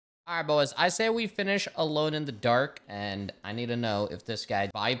All right, boys, I say we finish Alone in the Dark, and I need to know if this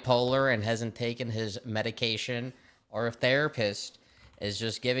guy's bipolar and hasn't taken his medication, or if therapist is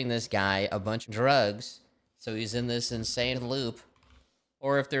just giving this guy a bunch of drugs, so he's in this insane loop,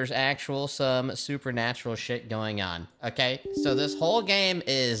 or if there's some supernatural shit going on, okay? So this whole game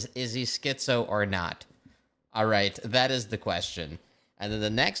is he schizo or not? All right, that is the question. And then the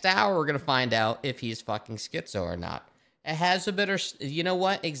next hour, we're gonna find out if he's fucking schizo or not. It has a bit of, you know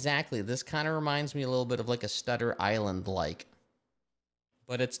what? Exactly. This kind of reminds me a little bit of like a Stutter Island like.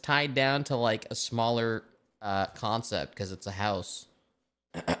 But it's tied down to like a smaller concept because it's a house.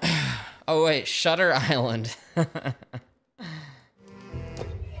 Oh, wait. Shutter Island.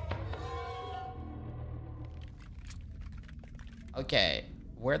 Okay.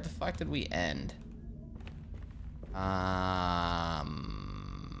 Where the fuck did we end?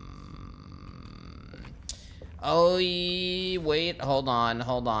 Oh, wait, hold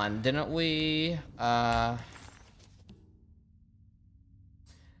on. Didn't we,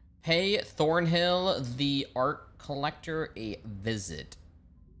 pay Thornhill, the art collector, a visit?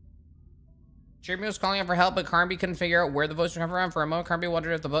 Jeremy was calling out for help, but Carnby couldn't figure out where the voice was coming from. For a moment, Carnby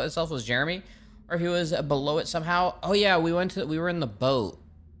wondered if the boat itself was Jeremy, or he was below it somehow. Oh yeah, we were in the boat.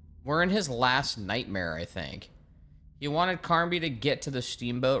 We're in his last nightmare, I think. He wanted Carnby to get to the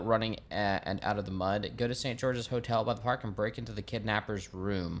steamboat running and out of the mud, go to St. George's Hotel by the park, and break into the kidnapper's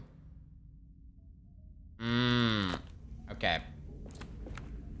room. Okay.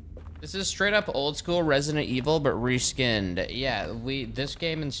 This is straight up old school Resident Evil, but reskinned. Yeah, this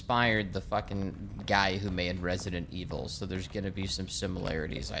game inspired the fucking guy who made Resident Evil, so there's gonna be some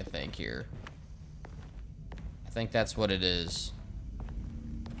similarities, I think, here. I think that's what it is.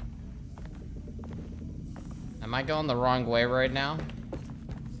 Am I going the wrong way right now?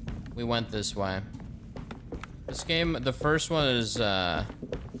 We went this way. This game, the first one is, yeah.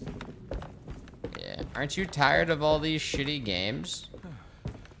 Aren't you tired of all these shitty games?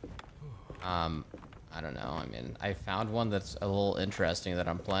 I don't know. I mean, I found one that's a little interesting that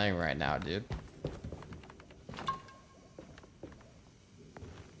I'm playing right now, dude.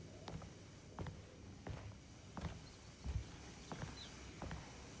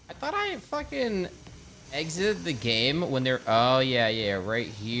 I thought I fucking exited the game when they're... Oh, yeah, right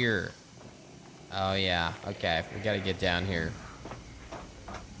here. Oh, yeah. Okay, we gotta get down here.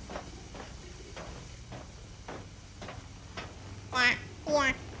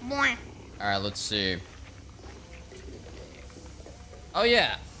 Alright, let's see. Oh,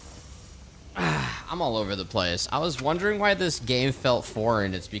 yeah. I'm all over the place. I was wondering why this game felt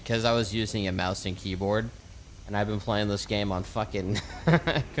foreign. It's because I was using a mouse and keyboard. And I've been playing this game on fucking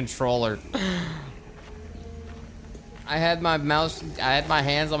controller. I had my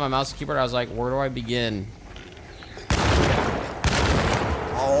hands on my mouse and keyboard. I was like, where do I begin?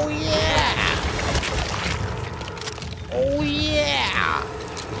 Oh, yeah! Oh, yeah!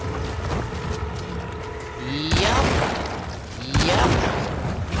 Yep.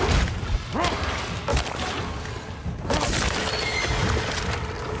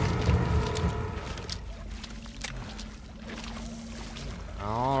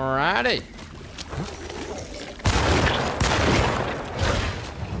 Alrighty.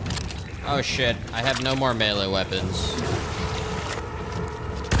 Oh shit, I have no more melee weapons.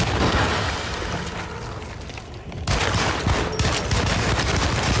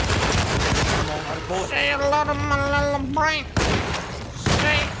 Say a lot of my little brain.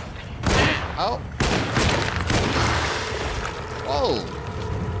 Say. Oh. Whoa.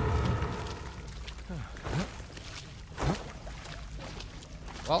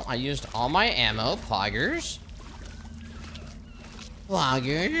 Well, I used all my ammo. Poggers.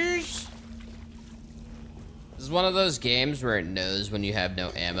 Poggers. This is one of those games where it knows when you have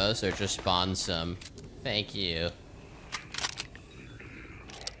no ammo, so it just spawns some. Thank you.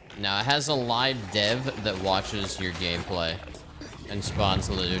 Now, it has a live dev that watches your gameplay and spawns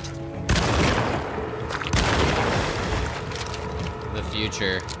loot. The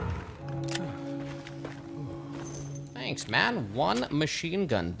future. Thanks, man. 1 machine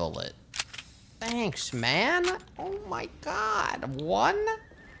gun bullet. Thanks, man. Oh my god. 1?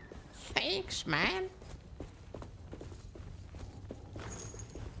 Thanks, man.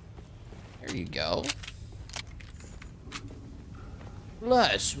 There you go.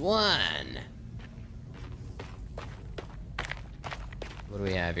 +1. What do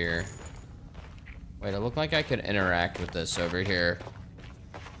we have here? Wait, it looked like I could interact with this over here.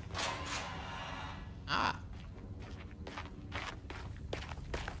 Ah.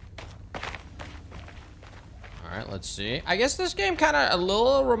 Alright, let's see. I guess this game kind of a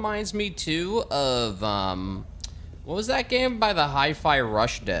little reminds me, too, of, What was that game by the Hi-Fi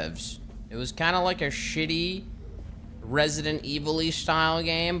Rush devs? It was kind of like a shitty Resident Evil-y style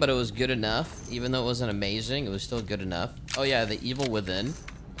game, but it was good enough. Even though it wasn't amazing, it was still good enough. Oh yeah, The Evil Within.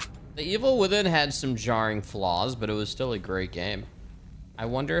 The Evil Within had some jarring flaws, but it was still a great game. I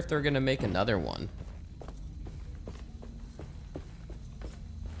wonder if they're gonna make another one.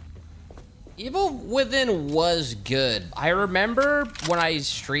 Evil Within was good. I remember when I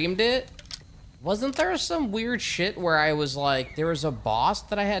streamed it, wasn't there some weird shit where I was like, there was a boss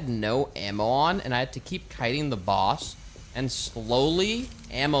that I had no ammo on, and I had to keep kiting the boss, and slowly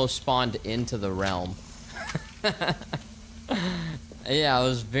ammo spawned into the realm. Yeah, it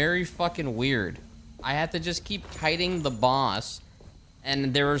was very fucking weird. I had to just keep kiting the boss,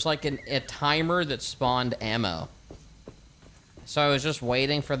 and there was like a timer that spawned ammo. So I was just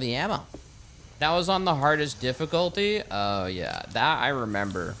waiting for the ammo. That was on the hardest difficulty. Oh yeah, that I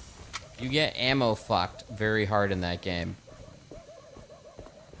remember. You get ammo fucked very hard in that game.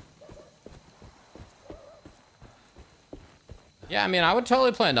 Yeah, I mean, I would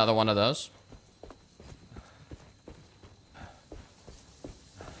totally play another one of those.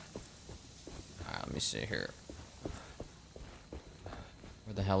 Alright, let me see here.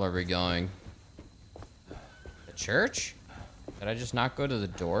 Where the hell are we going? The church? Did I just not go to the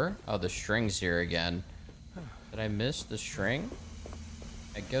door? Oh, the string's here again. Did I miss the string?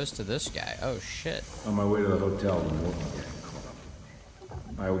 It goes to this guy. Oh, shit. On my way to the hotel, the Morton gang called up.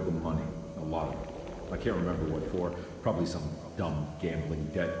 I owed them money. A lot of it. I can't remember what for. Probably some dumb gambling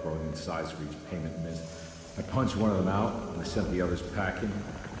debt growing in size for each payment missed. I punched one of them out, and I sent the others packing.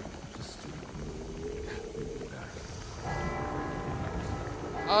 Just stupid.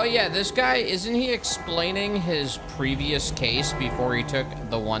 Oh, yeah, this guy, isn't he explaining his previous case before he took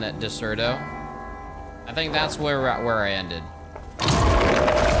the one at Deserto? I think that's where I ended.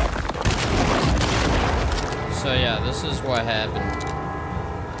 So yeah, this is what happened.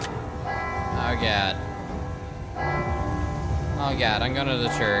 Oh god. Oh god, I'm going to the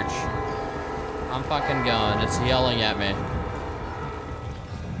church. I'm fucking going. It's yelling at me.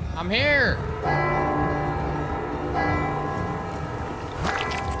 I'm here!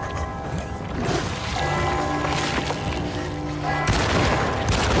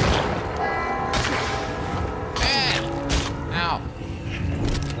 Ah! Ow.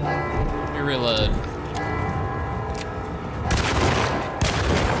 Let me reload.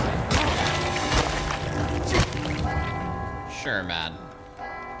 Sure, man.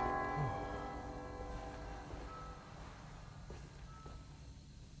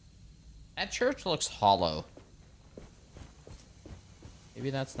 That church looks hollow.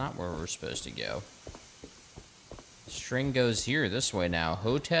 Maybe that's not where we're supposed to go. String goes here, this way now.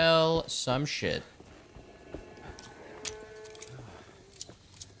 Hotel, some shit.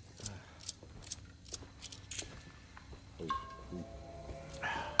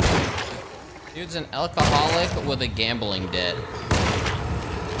 Dude's an alcoholic with a gambling debt.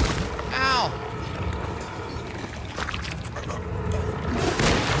 Ow!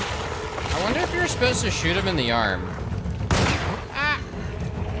 I wonder if you're supposed to shoot him in the arm. Ah!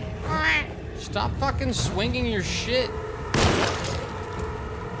 Stop fucking swinging your shit.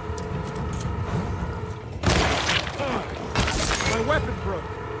 My weapon broke.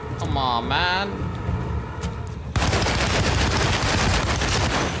 Come on, man.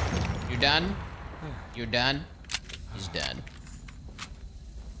 You done? You done? He's done.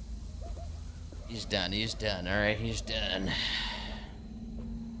 He's done, he's done. Alright, he's done.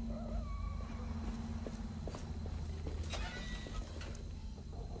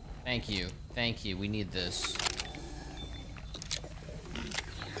 Thank you. Thank you. We need this.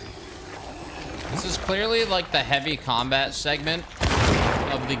 This is clearly like the heavy combat segment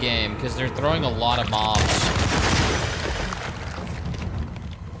of the game, because they're throwing a lot of mobs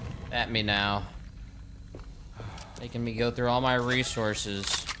at me now. Making me go through all my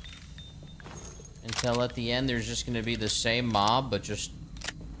resources. Until at the end there's just going to be the same mob, but just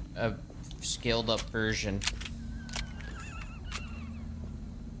a scaled up version.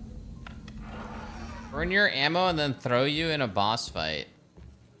 Burn your ammo and then throw you in a boss fight.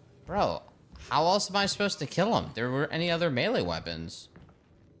 Bro, how else am I supposed to kill him? There weren't any other melee weapons.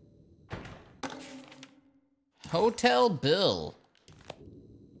 Hotel Bill.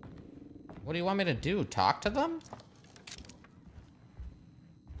 What do you want me to do? Talk to them?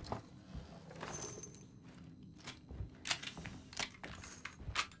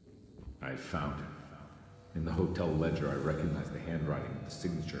 I found him. In the hotel ledger, I recognized the handwriting of the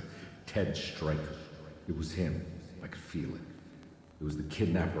signature. Ted Stryker. It was him. I could feel it. It was the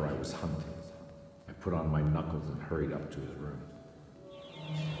kidnapper I was hunting. I put on my knuckles and hurried up to his room.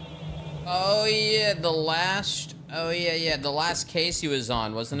 Oh yeah, the last. Oh yeah, the last case he was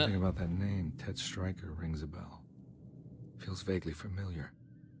on, wasn't it? Something about that name, Ted Stryker, rings a bell. Feels vaguely familiar.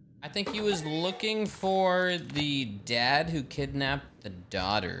 I think he was looking for the dad who kidnapped the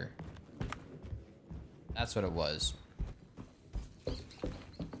daughter. That's what it was.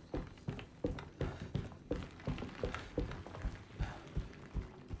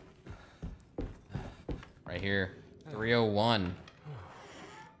 Right here, 301.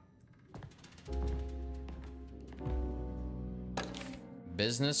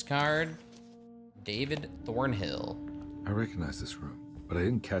 Business card, David Thornhill. I recognize this room, but I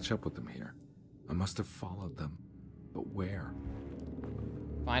didn't catch up with them here. I must have followed them. But where?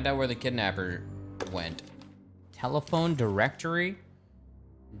 Find out where the kidnapper went. Telephone directory?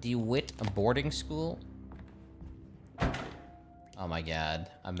 DeWitt boarding school? Oh my god,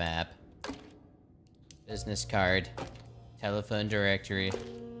 a map. Business card. Telephone directory.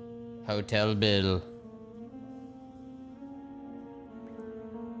 Hotel bill.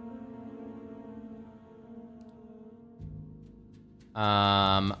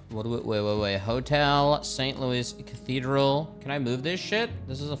 Wait. Hotel, St. Louis Cathedral. Can I move this shit?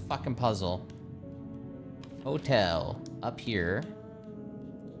 This is a fucking puzzle. Hotel, up here.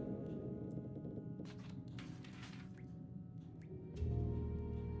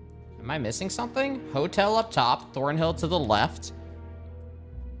 Am I missing something? Hotel up top, Thornhill to the left.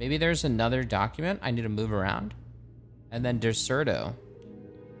 Maybe there's another document I need to move around. And then Deserto.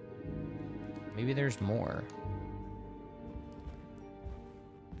 Maybe there's more.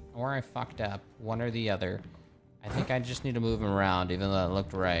 Or I fucked up, one or the other. I think I just need to move him around, even though it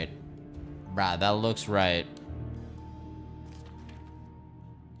looked right. Bruh, that looks right.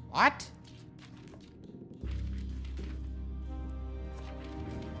 What?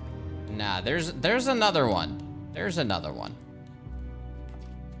 Nah, there's another one. There's another one.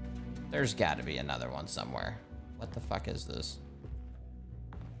 There's gotta be another one somewhere. What the fuck is this?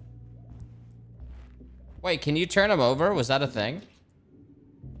 Wait, can you turn him over? Was that a thing?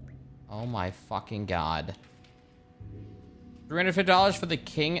 Oh my fucking god. $350 for the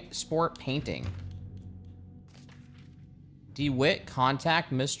King Sport painting. DeWitt,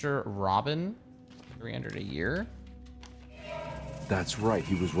 contact Mr. Robin. $300 a year? That's right,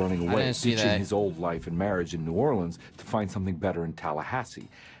 he was running away, ditching his old life and marriage in New Orleans to find something better in Tallahassee.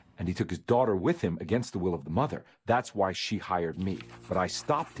 And he took his daughter with him against the will of the mother. That's why she hired me. But I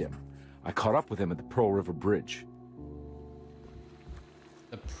stopped him. I caught up with him at the Pearl River Bridge.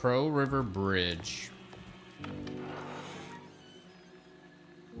 The Pearl River Bridge.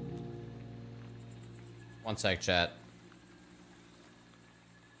 One sec, chat.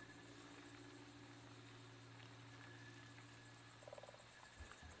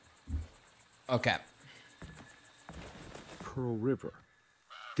 Okay. Pearl River.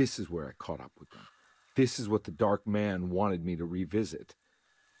 This is where I caught up with them. This is what the Dark Man wanted me to revisit.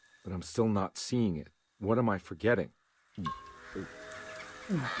 But I'm still not seeing it. What am I forgetting?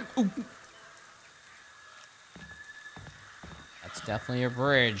 That's definitely a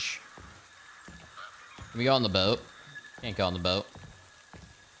bridge. Can we go on the boat? Can't go on the boat.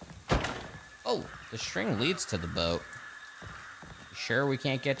 Oh, the string leads to the boat. You sure we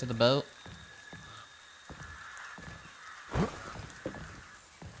can't get to the boat?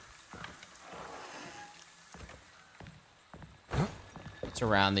 It's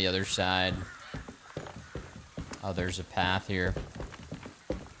around the other side. Oh, there's a path here.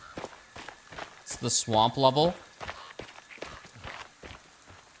 It's the swamp level.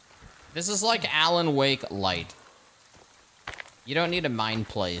 This is like Alan Wake light. You don't need a mine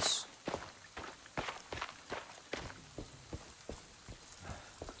place.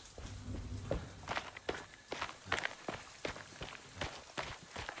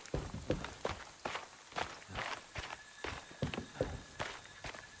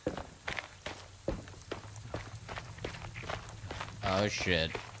 Oh shit.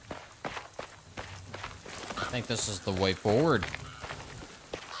 I think this is the way forward.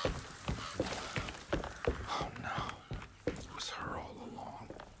 Oh no. It was her all along.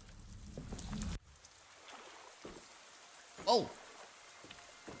 Oh!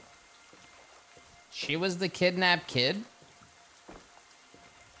 She was the kidnapped kid?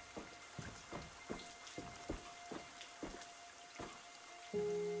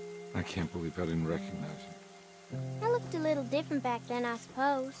 I can't believe I didn't recognize her. I looked a little different back then, I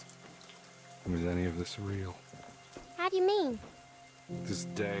suppose. Was any of this real? How do you mean? This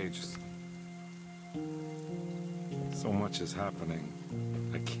day, just... so much is happening.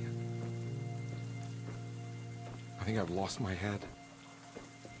 I can't... I think I've lost my head.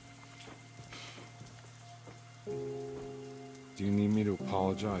 Do Do you need me to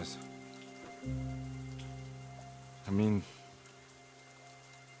apologize? I mean...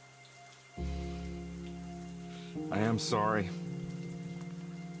 I am sorry.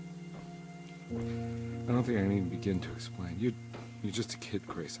 I don't think I need to begin to explain. You're just a kid,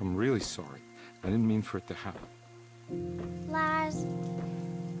 Grace. I'm really sorry. I didn't mean for it to happen. Lies.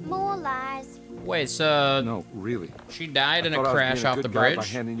 More lies. Wait, so... No, really. She died in I a thought I was crash being a off good the guy by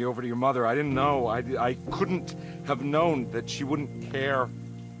bridge? handing you over to your mother. I didn't know. I couldn't have known that she wouldn't care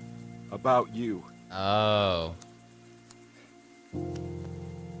about you. Oh.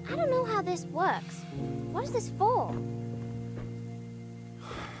 I don't know how this works. What is this for?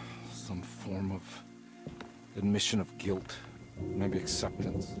 Some form of admission of guilt. Maybe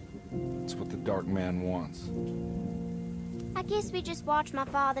acceptance. It's what the Dark Man wants. I guess we just watched my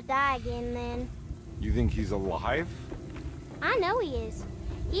father die again then. You think he's alive? I know he is.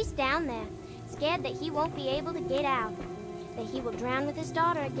 He's down there, scared that he won't be able to get out. That he will drown with his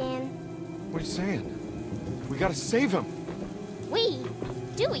daughter again. What are you saying? We gotta save him. We?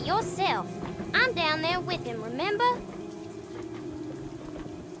 Do it yourself. I'm down there with him, remember?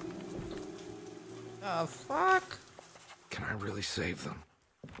 The fuck? Can I really save them?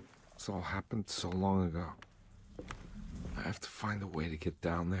 This all happened so long ago. I have to find a way to get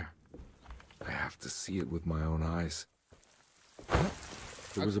down there. I have to see it with my own eyes.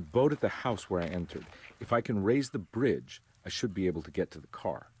 There was a boat at the house where I entered. If I can raise the bridge, I should be able to get to the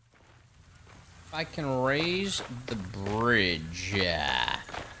car. I can raise the bridge.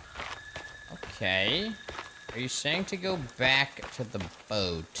 Okay. Are you saying to go back to the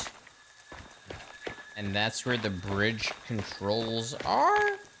boat? And that's where the bridge controls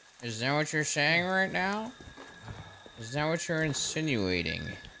are? Is that what you're saying right now? Is that what you're insinuating?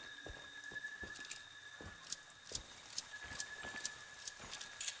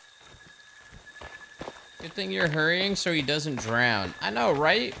 Good thing you're hurrying so he doesn't drown. I know,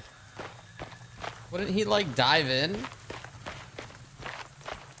 right? Wouldn't he, like, dive in?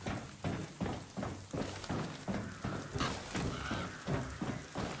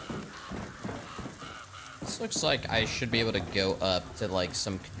 This looks like I should be able to go up to, like,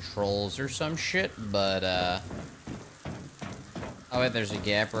 some controls or some shit, but, oh, wait, there's a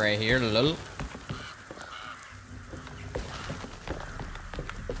gap right here. Lol.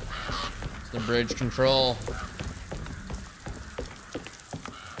 It's the bridge control.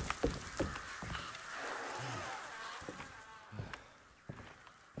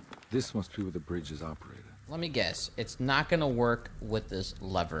 This must be where the bridge is operated. Let me guess. It's not gonna work with this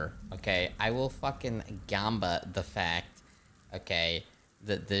lever, okay? I will fucking gamba the fact, okay,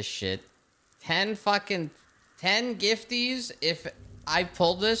 that this shit... 10 gifties if I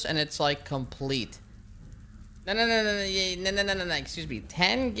pull this and it's, like, complete. No, excuse me.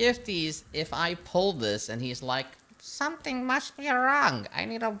 10 gifties if I pull this and he's like, something must be wrong. I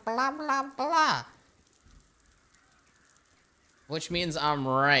need a blah, blah, blah. Which means I'm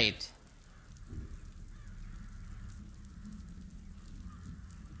right.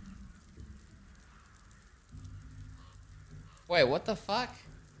 Wait, what the fuck?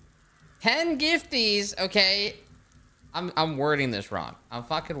 10 gifties, okay. I'm wording this wrong. I'm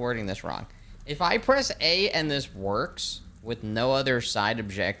fucking wording this wrong. If I press A and this works with no other side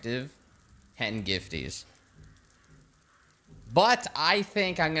objective, 10 gifties. But I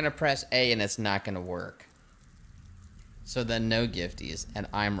think I'm gonna press A and it's not gonna work. So then no gifties, and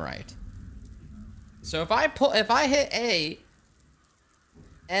I'm right. So if I hit A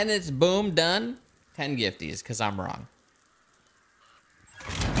and it's boom done, 10 gifties, because I'm wrong.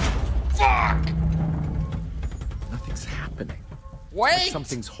 Fuck! Nothing's happening. Wait! Like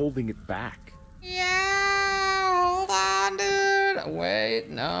something's holding it back. Yeah, hold on, dude. Wait,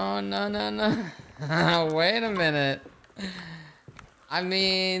 no. Wait a minute. I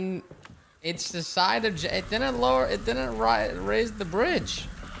mean, it's the side of it didn't raise the bridge.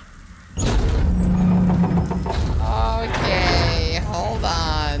 Okay, hold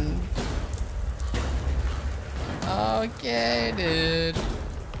on. Okay, dude.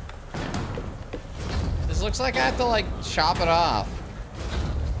 This looks like I have to, like, chop it off.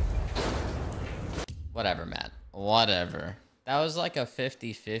 Whatever, Matt. Whatever. That was like a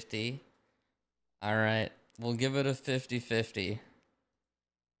 50-50. Alright. We'll give it a 50-50.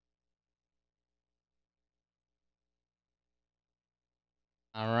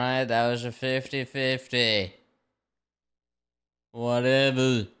 Alright, that was a 50-50.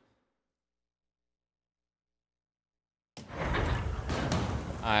 Whatever.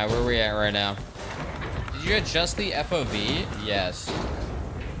 Alright, where are we at right now? Did you adjust the FOV? Yes.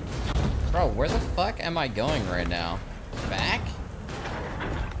 Bro, where the fuck am I going right now? Back?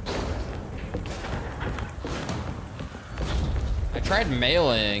 I tried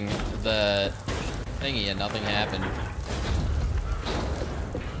mailing the thingy and nothing happened.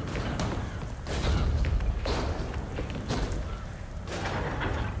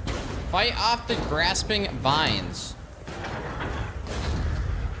 Fight off the grasping vines.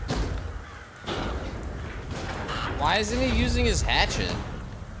 Why isn't he using his hatchet?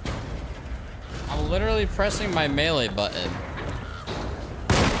 I'm literally pressing my melee button.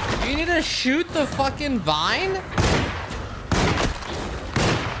 You need to shoot the fucking vine?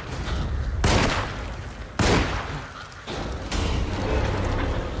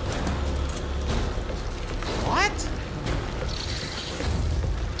 What?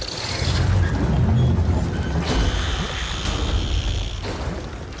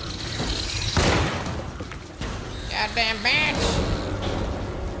 Goddamn bitch!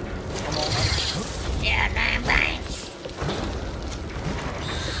 Come on. Goddamn bitch!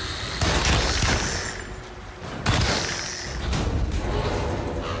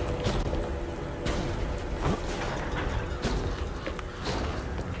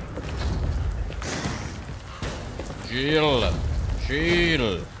 Chill.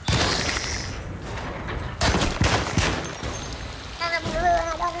 Chill.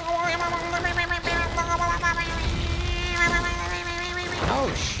 Oh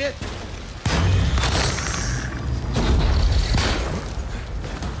shit.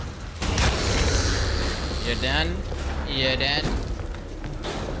 You done? You done?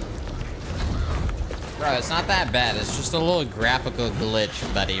 Bro, it's not that bad. It's just a little graphical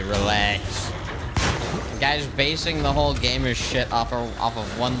glitch, buddy. Relax. The guy's basing the whole gamer's shit off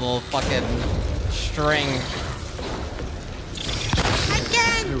of one little fucking string.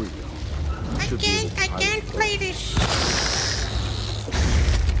 There we go. I can't play this.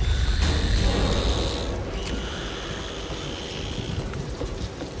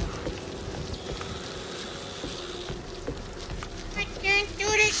 I can't do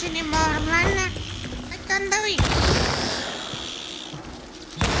this anymore, man. I can't do it.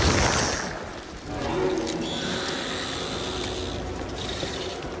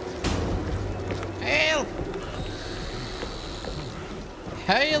 Help!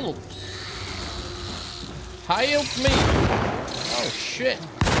 Help! Help me! Oh shit!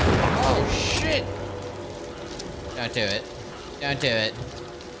 Oh shit! Don't do it. Don't do it.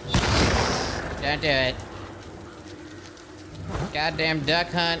 Don't do it. Goddamn duck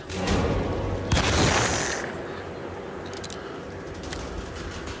hunt.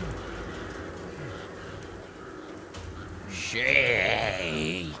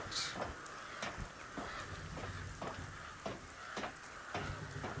 Shit!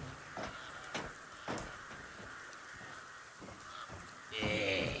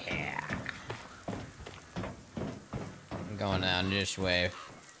 Yeah. I'm going down this way.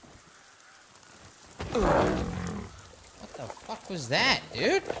 What the fuck was that,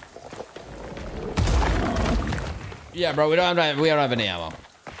 dude? Yeah, bro, we don't have any ammo.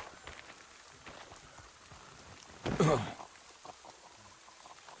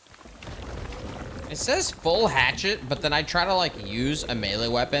 It says full hatchet, but then I try to like use a melee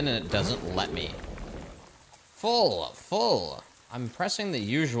weapon and it doesn't let me. Full. I'm pressing the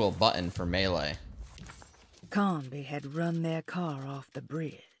usual button for melee. Conby had run their car off the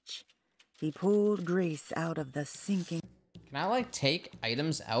bridge. He pulled grease out of the sinking. Can I like take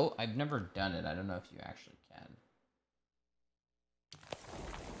items out? I've never done it. I don't know if you actually can.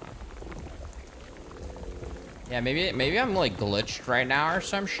 Yeah, maybe I'm like glitched right now or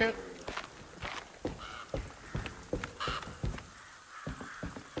some shit.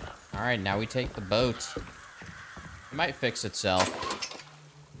 All right, now we take the boat. It might fix itself.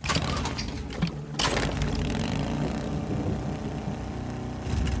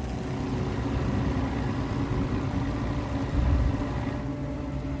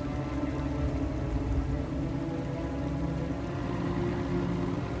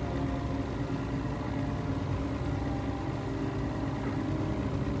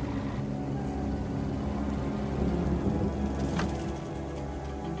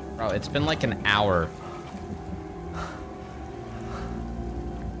 Bro, it's been like an hour.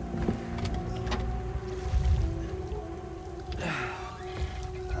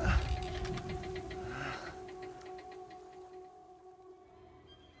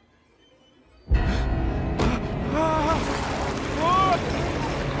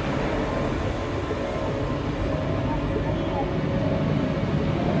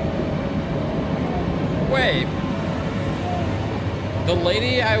 Wait.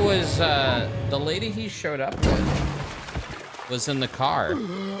 The lady he showed up with was in the car.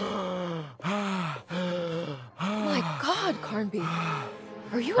 My God, Carnby.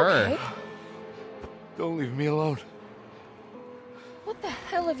 Are you Her. okay? Don't leave me alone. What the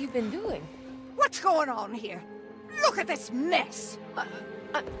hell have you been doing? What's going on here? Look at this mess!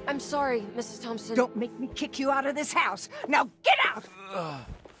 I'm sorry, Mrs. Thompson. Don't make me kick you out of this house. Now get out!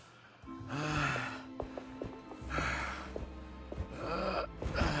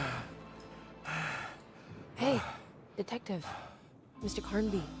 Hey, Detective. Mr.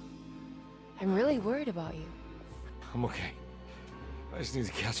 Carnby. I'm really worried about you. I'm okay. I just need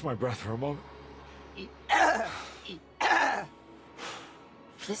to catch my breath for a moment.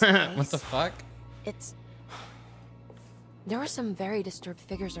 This place, What the fuck? There are some very disturbed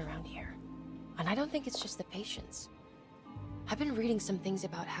figures around here. And I don't think it's just the patients. I've been reading some things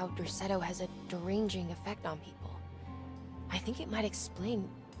about how Derceto has a deranging effect on people. I think it might explain...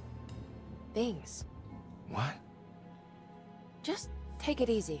 things. What? Just take it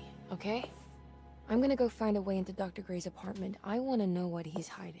easy, okay? I'm gonna go find a way into Dr. Gray's apartment. I want to know what he's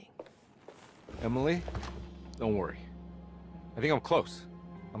hiding. Emily, don't worry. I think I'm close.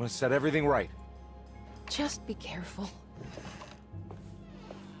 I'm gonna set everything right. Just be careful.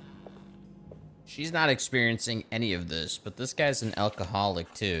 She's not experiencing any of this, but this guy's an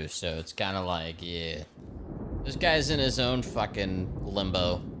alcoholic too, so it's kind of like, yeah. This guy's in his own fucking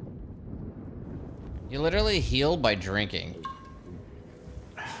limbo. You literally heal by drinking.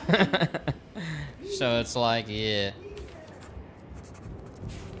 So it's like, yeah.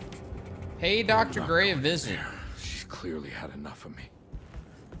 Pay Dr. Gray a visit. She's clearly had enough of me.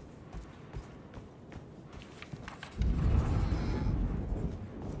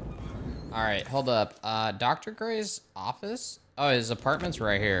 All right, hold up. Dr. Gray's office? Oh, his apartment's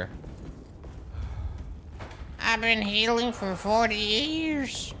right here. I've been healing for 40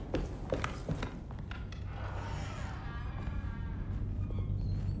 years.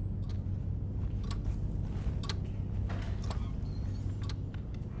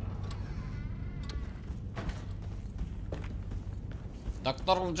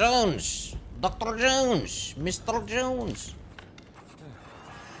 Dr. Jones! Dr. Jones! Mr. Jones!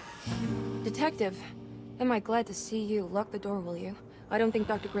 Detective, am I glad to see you. Lock the door, will you? I don't think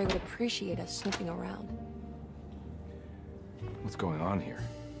Dr. Gray would appreciate us snooping around. What's going on here?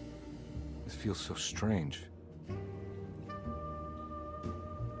 This feels so strange.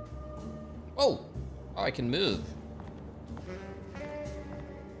 Oh! Oh, I can move.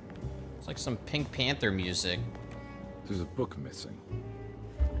 It's like some Pink Panther music. There's a book missing.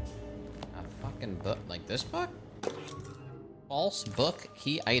 A fucking book? Like this book? False book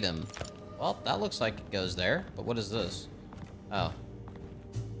key item. Well, that looks like it goes there, but what is this? Oh.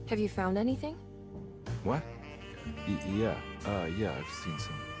 Have you found anything? What? Yeah, I've seen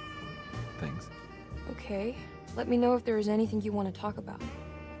some things. Okay. Let me know if there is anything you want to talk about.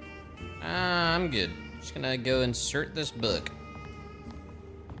 I'm good. Just gonna go insert this book.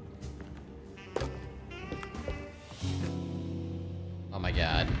 Oh my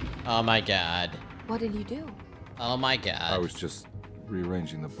god. Oh my god. What did you do? Oh my god. I was just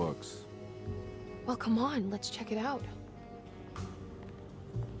rearranging the books. Well, come on, let's check it out.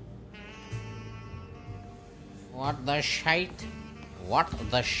 What the shite? What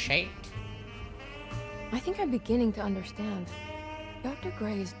the shite? I think I'm beginning to understand. Dr.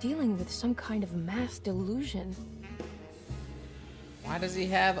 Gray is dealing with some kind of mass delusion. Why does he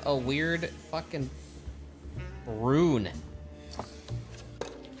have a weird fucking rune?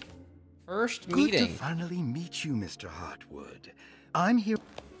 First meeting. Good to finally meet you, Mr. Hartwood. I'm here.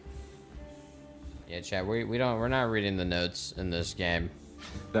 Yeah, chat. We're not reading the notes in this game.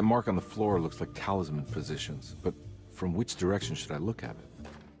 That mark on the floor looks like talisman positions, but from which direction should I look at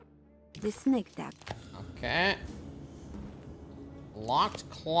it? The snake tap. Okay. Locked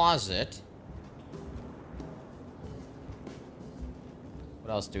closet.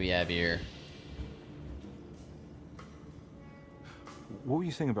 What else do we have here? What were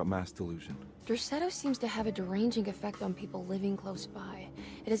you saying about mass delusion? Derceto seems to have a deranging effect on people living close by.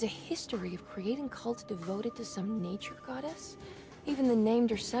 It has a history of creating cults devoted to some nature goddess. Even the name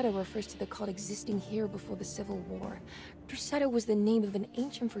Derceto refers to the cult existing here before the Civil War. Derceto was the name of an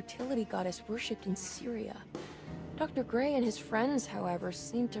ancient fertility goddess worshipped in Syria. Dr. Gray and his friends, however,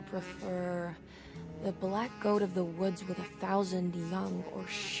 seem to prefer the black goat of the woods with 1,000 young, or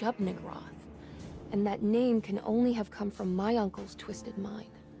Shub-Nigroth. And that name can only have come from my uncle's twisted mind.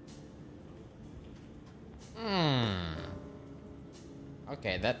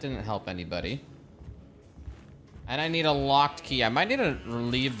 Okay, that didn't help anybody. And I need a locked key. I might need to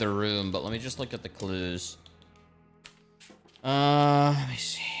leave the room, but let me just look at the clues. Let me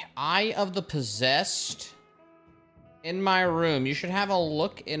see. Eye of the Possessed. In my room. You should have a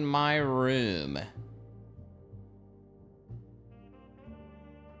look in my room.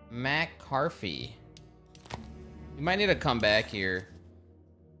 Mac Carfy. You might need to come back here.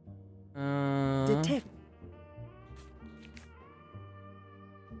 Detect.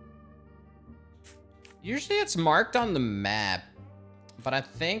 Usually it's marked on the map, but I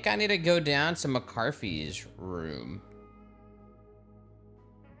think I need to go down to McCarthy's room.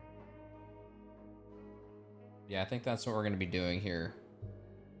 Yeah, I think that's what we're gonna be doing here.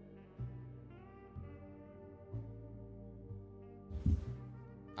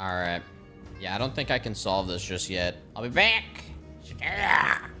 Alright. Yeah, I don't think I can solve this just yet. I'll be back!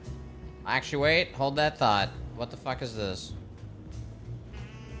 Actually, wait. Hold that thought. What the fuck is this?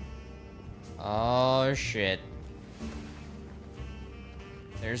 Oh, shit.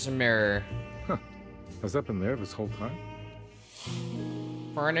 There's a mirror. Huh. Has that been there this whole time?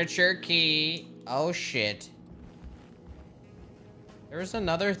 Furniture key. Oh, shit. There's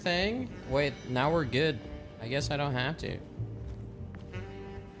another thing? Wait, now we're good. I guess I don't have to.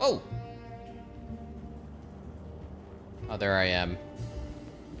 Oh! Oh, there I am.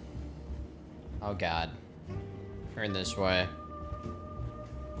 Oh, God. Turn this way.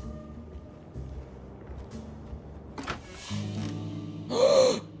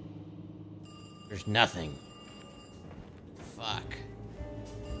 There's nothing. Fuck.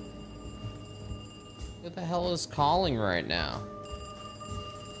 Who the hell is calling right now?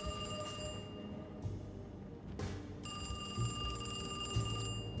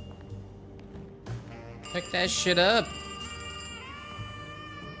 Pick that shit up.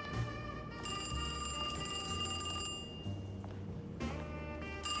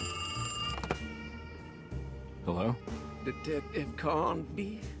 Hello? Detective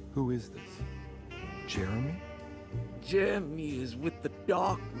Conby? Who is this? Jeremy? Jeremy is with the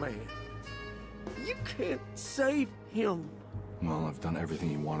Dark Man. You can't save him. Well, I've done everything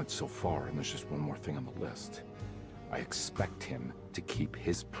he wanted so far, and there's just one more thing on the list. I expect him to keep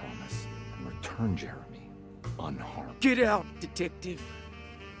his promise and return Jeremy unharmed. Get out, Detective.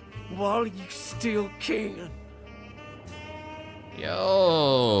 While you still can.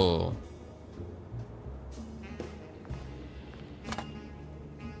 Yo.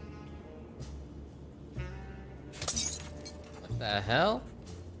 What the hell?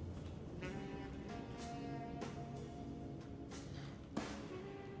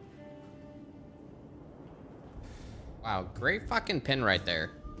 Wow, great fucking pin right there.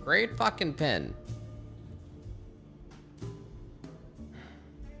 Great fucking pin.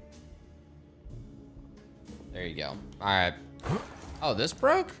 There you go. Alright. Oh, this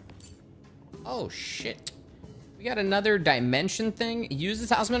broke? Oh, shit. We got another dimension thing. Use the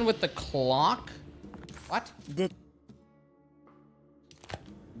talisman with the clock. What?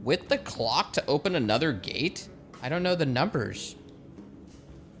 With the clock to open another gate? I don't know the numbers.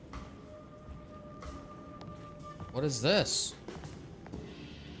 What is this?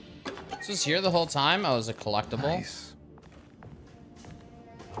 This was here the whole time? Oh, it was a collectible? Nice.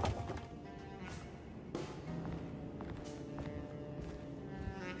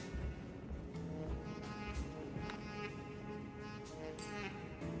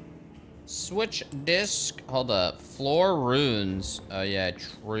 Switch disc. Hold up. Floor runes. Oh, yeah,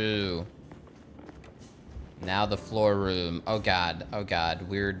 true. Now the floor room. Oh, God. Oh, God.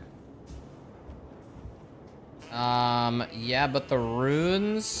 Weird. Yeah, but the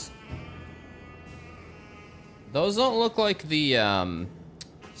runes... Those don't look like the,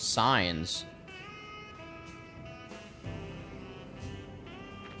 signs.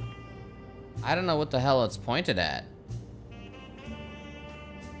 I don't know what the hell it's pointed at.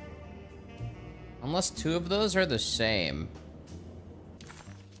 Unless two of those are the same.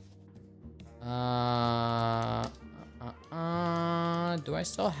 Do I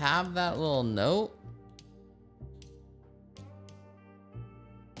still have that little note?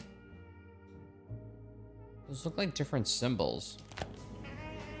 Those look like different symbols.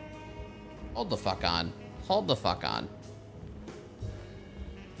 Hold the fuck on. Hold the fuck on.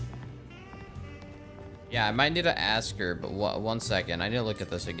 Yeah, I might need to ask her, but one second. I need to look at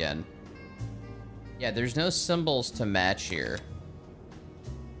this again. Yeah, there's no symbols to match here.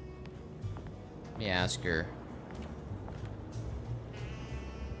 Let me ask her.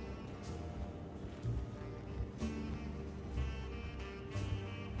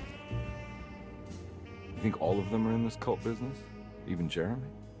 You think all of them are in this cult business? Even Jeremy?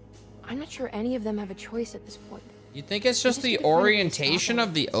 I'm not sure any of them have a choice at this point. You think it's just the orientation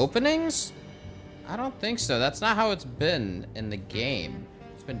of the openings? I don't think so. That's not how it's been in the game.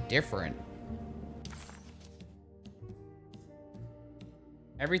 It's been different.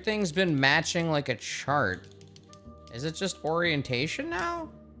 Everything's been matching like a chart. Is it just orientation now?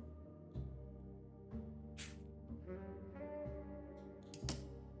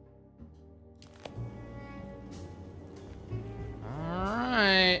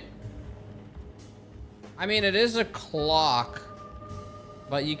 Alright. I mean, it is a clock,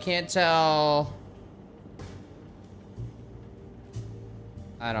 but you can't tell.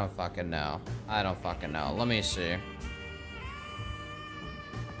 I don't fucking know. I don't fucking know. Let me see.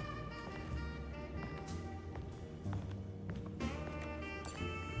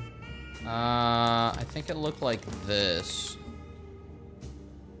 I think it looked like this.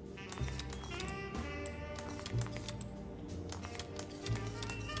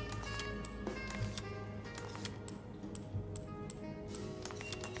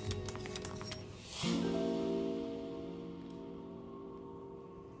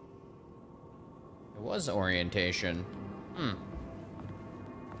 It was orientation.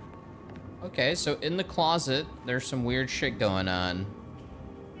 Okay, so in the closet, there's some weird shit going on.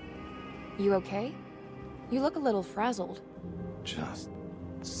 You okay? You look a little frazzled. Just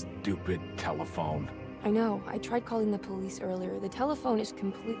stupid telephone. I know. I tried calling the police earlier. The telephone is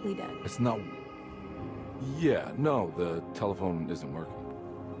completely dead. It's not... Yeah, no, the telephone isn't working.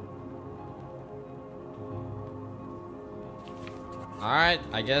 Alright,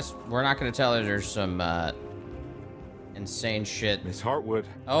 I guess we're not gonna tell her there's some, insane shit. Miss Hartwood,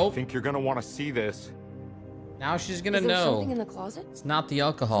 Oh. I think you're gonna want to see this. Now she's gonna Is there know. something in the closet? It's not the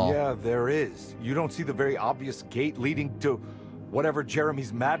alcohol. Yeah, there is. You don't see the very obvious gate leading to whatever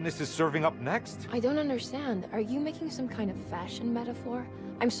Jeremy's madness is serving up next? I don't understand. Are you making some kind of fashion metaphor?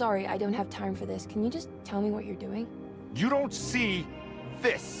 I'm sorry, I don't have time for this. Can you just tell me what you're doing? You don't see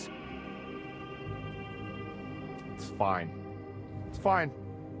this. It's fine. It's fine.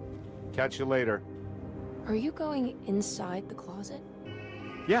 Catch you later. Are you going inside the closet?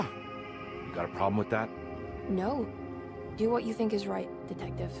 Yeah. You got a problem with that? No. Do what you think is right,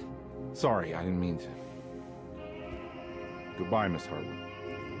 detective. Sorry, I didn't mean to. Goodbye, Miss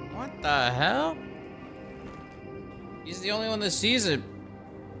Hartwood. What the hell? He's the only one that sees it.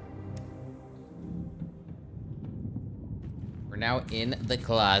 We're now in the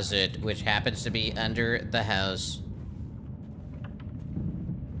closet, which happens to be under the house.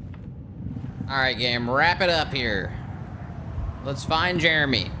 Alright, game, wrap it up here. Let's find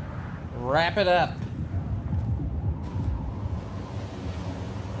Jeremy. Wrap it up.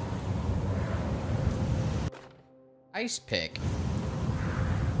 Ice pick.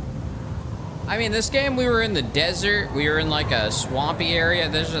 I mean, this game we were in the desert. We were in like a swampy area.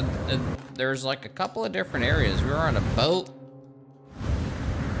 There's like a couple of different areas. We were on a boat.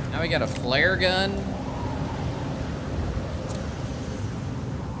 Now we got a flare gun.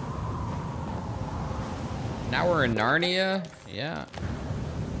 Now we're in Narnia. Yeah.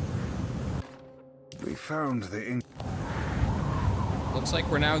 We found the ink. Looks like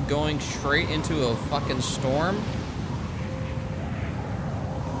we're now going straight into a fucking storm.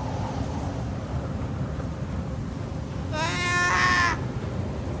 Ah!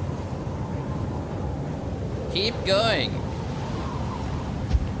 Keep going.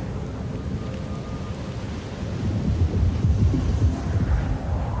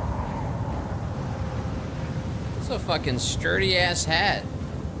 It's a fucking sturdy ass hat.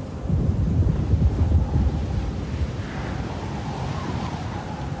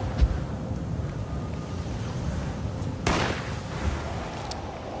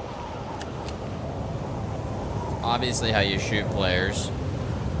 Obviously how you shoot players.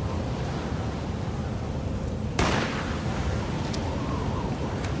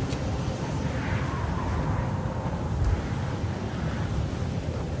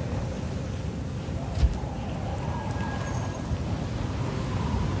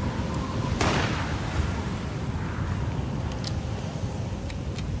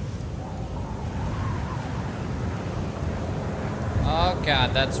 Oh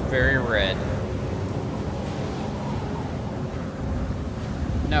god, that's very red.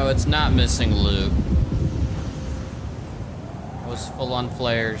 No, it's not missing loot. It was full on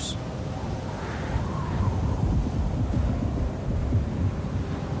flares.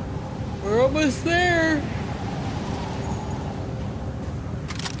 We're almost there.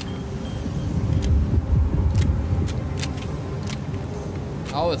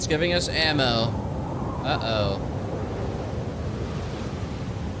 Oh, it's giving us ammo. Uh-oh.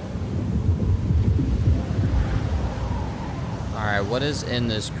 Alright, what is in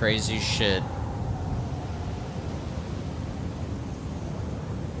this crazy shit?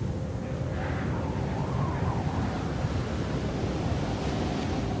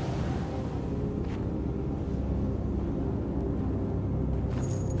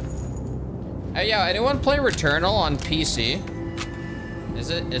 Hey, yo, anyone play Returnal on PC? Is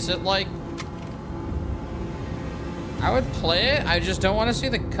it like... I would play it, I just don't want to see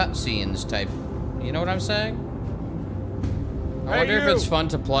the cutscenes type. You know what I'm saying? I wonder if it's fun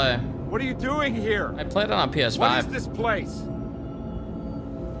to play. What are you doing here? I played it on PS5. What is this place?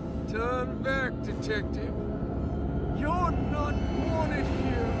 Turn back, detective. You're not wanted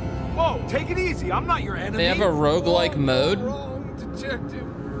here. Whoa, take it easy. I'm not your enemy. They have a roguelike mode. You're wrong, detective.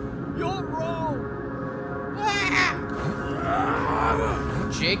 You're wrong.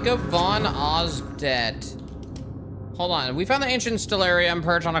 Jacob von Osdet. Hold on. We found the ancient stellarium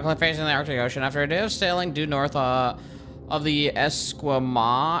perched on a cliff facing the Arctic Ocean. After a day of sailing due north of the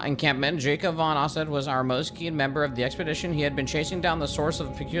Esquimau encampment, Jacob von Osdet was our most keen member of the expedition. He had been chasing down the source of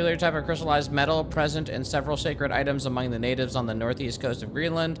a peculiar type of crystallized metal present in several sacred items among the natives on the northeast coast of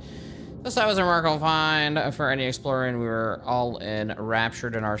Greenland. This was a remarkable find for any explorer, and we were all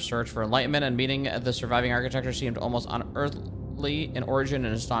enraptured in our search for enlightenment, and meeting the surviving architecture seemed almost unearthly in origin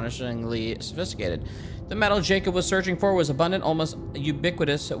and astonishingly sophisticated. The metal Jacob was searching for was abundant, almost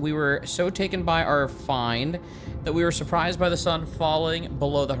ubiquitous. We were so taken by our find that we were surprised by the sun falling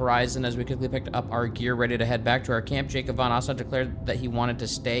below the horizon. As we quickly picked up our gear, ready to head back to our camp, Jacob von Osdet declared that he wanted to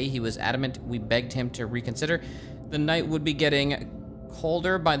stay. He was adamant. We begged him to reconsider. The night would be getting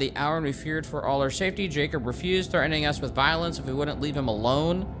colder by the hour, and we feared for all our safety. Jacob refused, threatening us with violence if we wouldn't leave him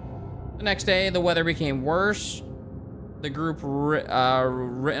alone. The next day, the weather became worse. The group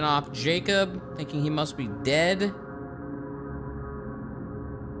written off Jacob, thinking he must be dead.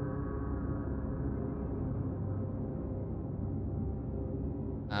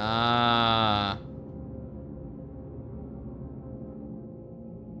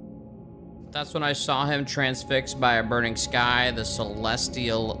 That's when I saw him transfixed by a burning sky, the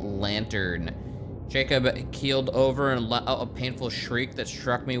celestial lantern. Jacob keeled over and let out a painful shriek that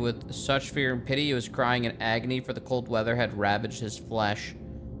struck me with such fear and pity. He was crying in agony, for the cold weather had ravaged his flesh.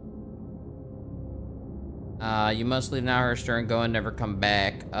 You must leave now, Herster, and go and never come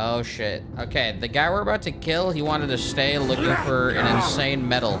back. Oh, shit. Okay, the guy we're about to kill, he wanted to stay looking for an insane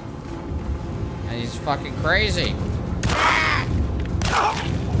metal. And he's fucking crazy.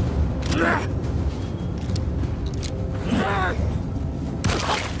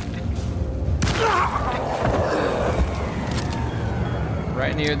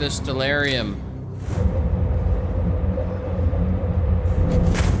 Right near the stellarium.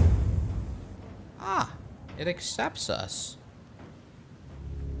 Ah, it accepts us.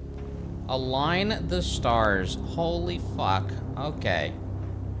 Align the stars. Holy fuck. Okay.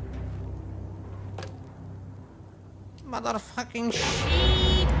 Motherfucking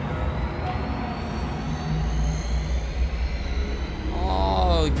shit.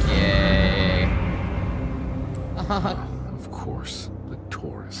 Okay. Of course, the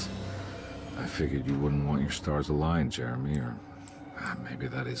Taurus. I figured you wouldn't want your stars aligned, Jeremy, or maybe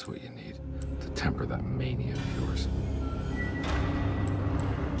that is what you need to temper that mania of yours.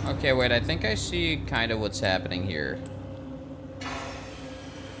 Okay, wait, I think I see kind of what's happening here.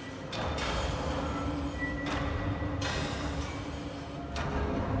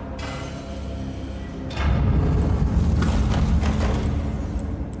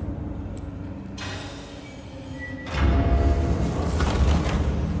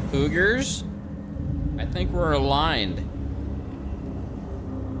 Cougars? I think we're aligned.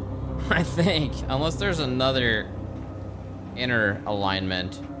 I think. Unless there's another inner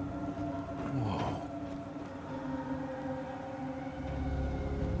alignment. Whoa.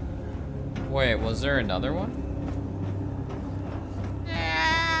 Wait, was there another one?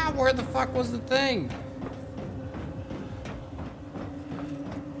 Ah, where the fuck was the thing?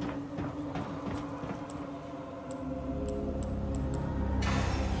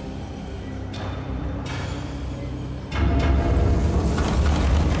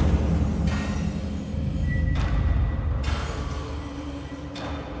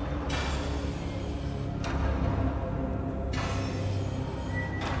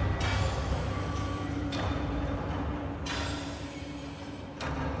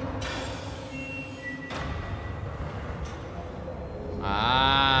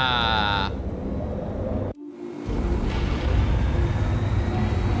 Ah.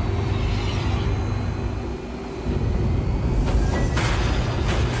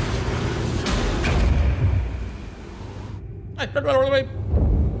 Wait.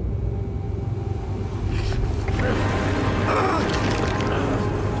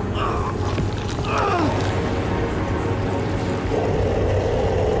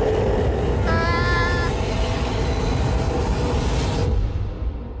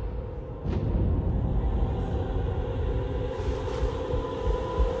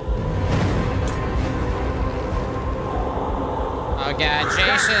 Oh god,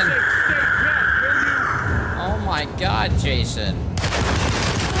 Jason! Oh my god, Jason.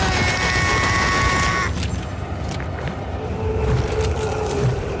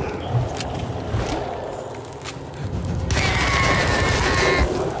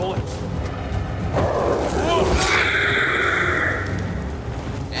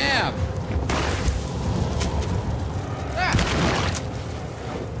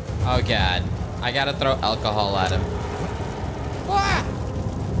 I gotta throw alcohol at him. Ah!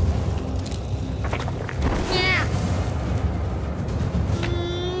 Yeah.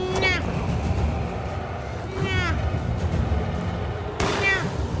 Yeah. Yeah.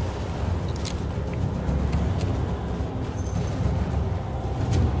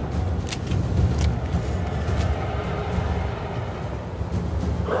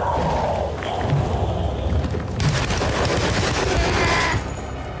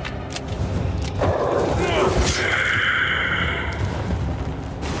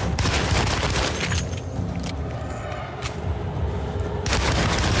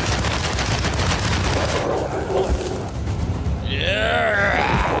 Yeah.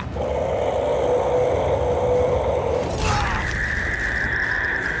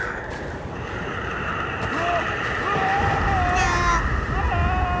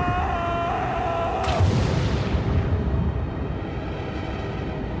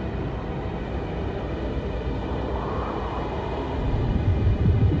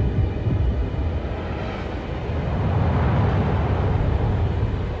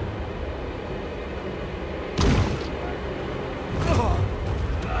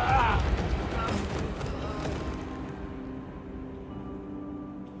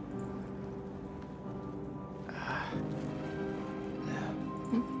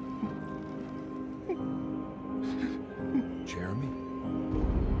 Jeremy?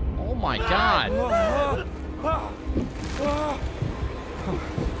 Oh my god.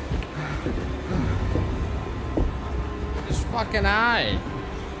 His fucking eye.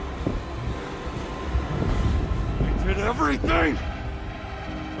 I did everything!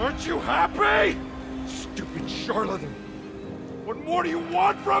 Aren't you happy? Stupid charlatan! What more do you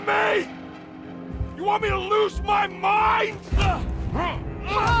want from me? You want me to lose my mind?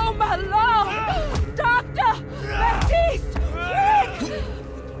 Oh, my lord! Doctor! Baptiste! Quick!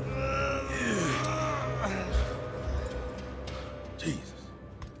 Jesus.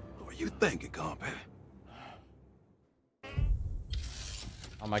 What were you thinking, compadre?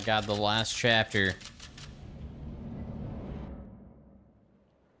 Oh my god, the last chapter.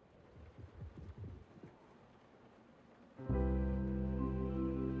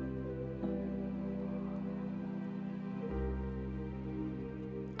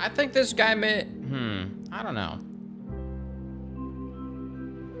 I think this guy may... I don't know.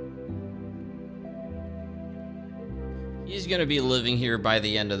 He's gonna be living here by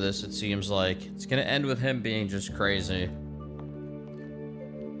the end of this, it seems like. It's gonna end with him being just crazy.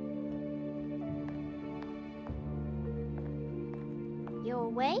 You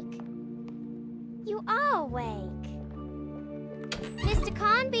awake? You are awake. Mr.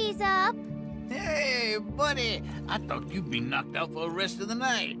 Conby's up. Hey, buddy. I thought you'd be knocked out for the rest of the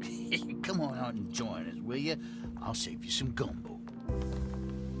night. Come on out and join us, will you? I'll save you some gumbo.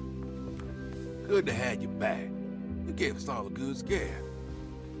 Good to have you back. You gave us all a good scare.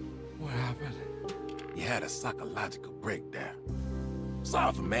 What happened? You had a psychological breakdown.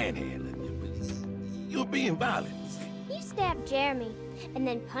 Sorry for manhandling you, but you're being violent. You stabbed Jeremy and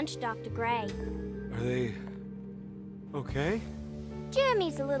then punched Dr. Gray. Are they... okay?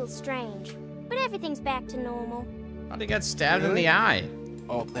 Jeremy's a little strange, but everything's back to normal. How'd he get stabbed in the eye?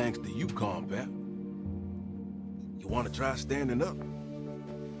 All thanks to you, combat. You want to try standing up?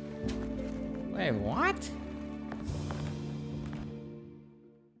 Wait, what?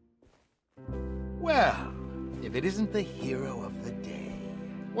 Well, if it isn't the hero of the day.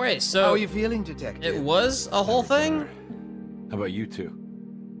 Wait, so... How are you feeling, detective? It was a whole thing? How about you two?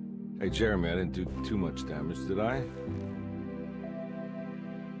 Hey, Jeremy, I didn't do too much damage, did I?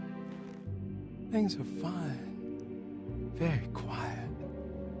 Things are fine. Very quiet.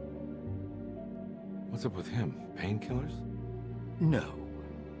 What's up with him? Painkillers? No.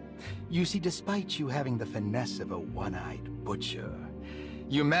 You see, despite you having the finesse of a one-eyed butcher,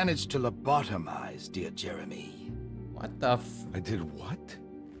 you managed to lobotomize dear Jeremy. What the f... I did what?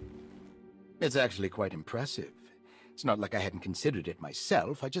 It's actually quite impressive. It's not like I hadn't considered it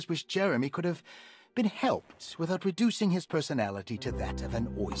myself. I just wish Jeremy could have been helped without reducing his personality to that of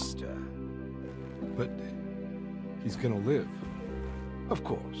an oyster. But he's gonna live. Of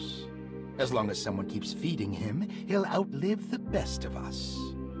course. As long as someone keeps feeding him, he'll outlive the best of us.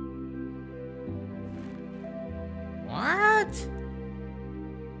 What?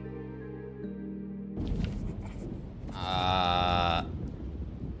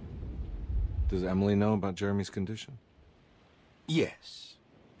 Does Emily know about Jeremy's condition? Yes.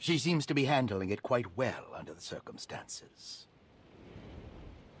 She seems to be handling it quite well under the circumstances.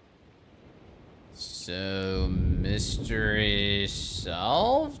 So, mystery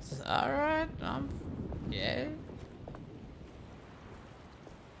solved? Alright, yeah.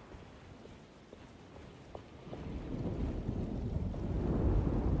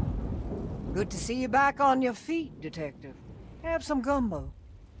 Good to see you back on your feet, Detective. Have some gumbo.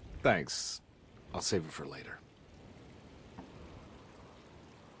 Thanks. I'll save it for later.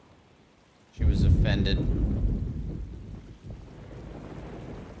 She was offended.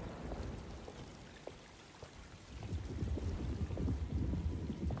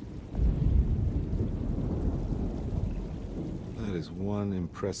 That is one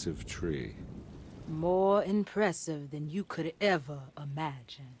impressive tree. More impressive than you could ever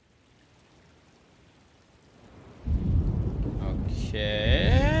imagine.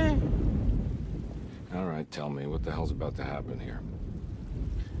 Okay. All right, tell me, what the hell's about to happen here?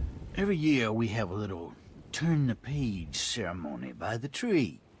 Every year we have a little turn the page ceremony by the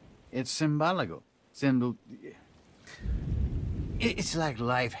tree. It's symbolical. It's like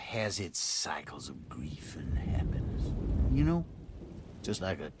life has its cycles of grief and happiness. You know? Just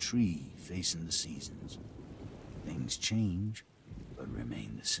like a tree facing the seasons. Things change, but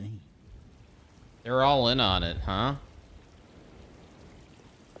remain the same. They're all in on it, huh?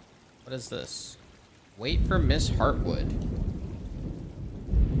 What is this? Wait for Miss Hartwood.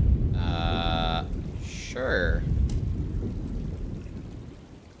 Sure.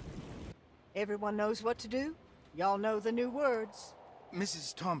 Everyone knows what to do? Y'all know the new words.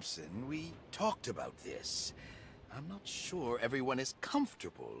 Mrs. Thompson, we talked about this. I'm not sure everyone is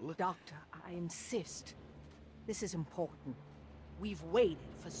comfortable. Doctor, I insist. This is important. We've waited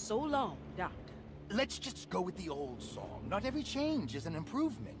for so long, Doctor. Let's just go with the old song. Not every change is an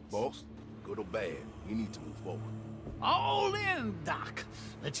improvement. Boss, good or bad, we need to move forward. All in, Doc.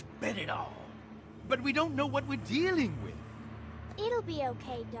 Let's bet it all. But we don't know what we're dealing with. It'll be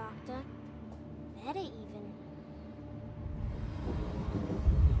okay, Doctor. Better even.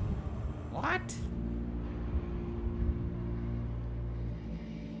 What?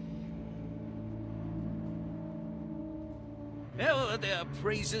 Ever their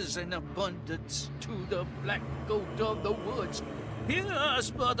praises and abundance to the black goat of the woods. Hear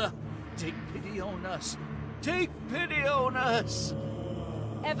us, mother. Take pity on us. Take pity on us.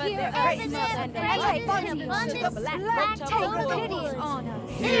 Ever Hear their us, praises mother, and praises abundance and to the black goat take of the pity woods. on us.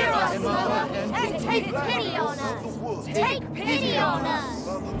 Hear Hear us, us, mother, mother, and and take pity on us. Take pity on us.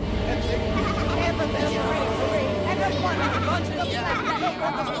 Ever their praises and abundance to the black goat of the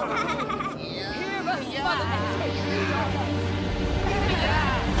woods. Hear us, mother, and take pity on us.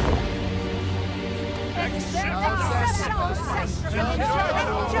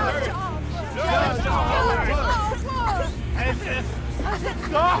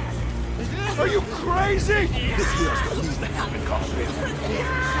 Stop! Are you crazy? This here's what needs to happen, Carl.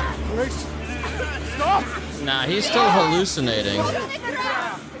 Grace, stop! Nah, he's still hallucinating.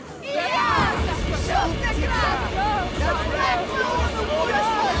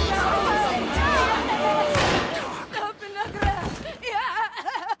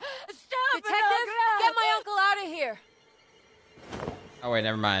 Detective, get my uncle out of here. Oh wait,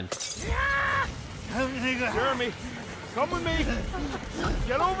 never mind. Jeremy, come with me.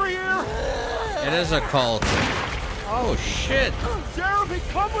 Get over here. It is a cult. Oh shit. Jeremy,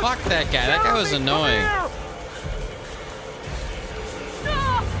 come with me. Fuck that guy. That guy was annoying.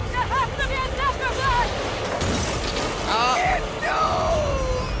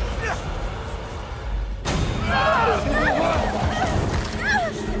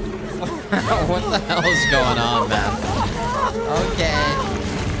 What the hell is going on, man? Okay.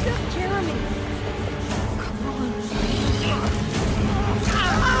 Jeremy, come on.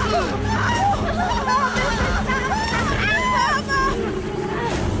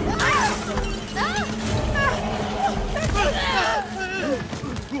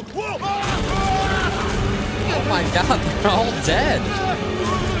 Oh my god, they're all dead.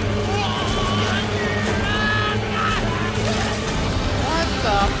 What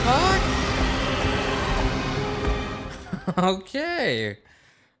the fuck? Okay.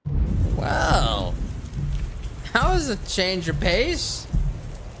 Well. How is it change of pace?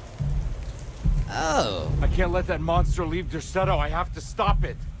 Oh. I can't let that monster leave Derceto. I have to stop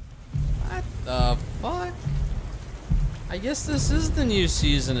it. What the fuck? I guess this is the new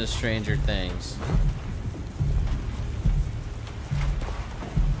season of Stranger Things.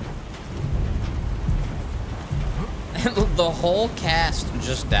 And the whole cast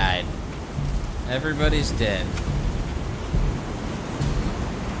just died. Everybody's dead.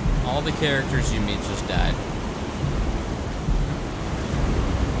 All the characters you meet just died.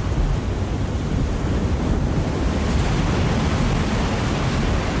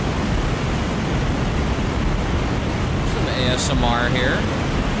 ASMR here.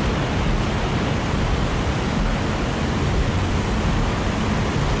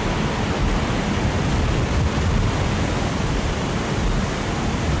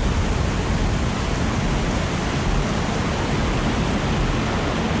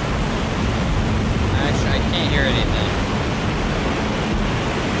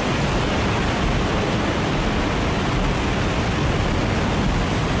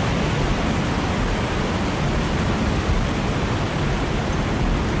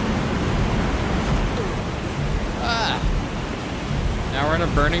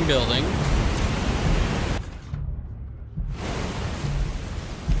 burning building.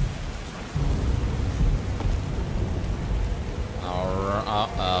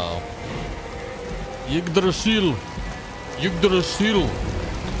 Uh-oh. Yggdrasil. Yggdrasil.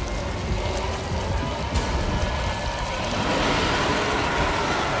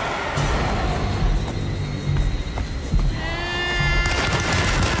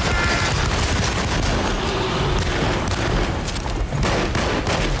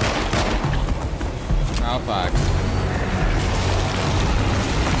 Oh, fuck.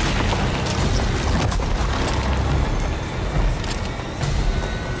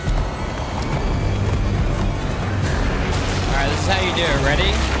 Alright, this is how you do it.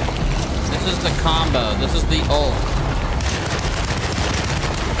 Ready? This is the combo. This is the ult.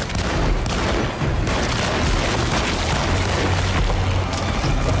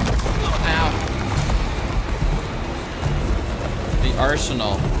 Ow. The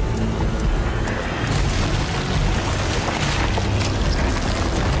arsenal.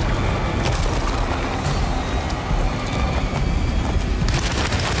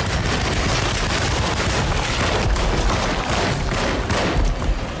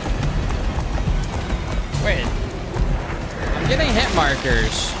 Wait. I'm getting hit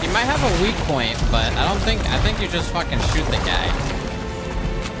markers. He might have a weak point, but I think you just fucking shoot the guy.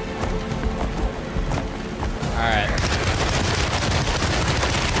 Alright.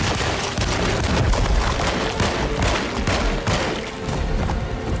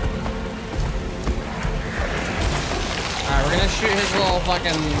 Alright, we're gonna shoot his little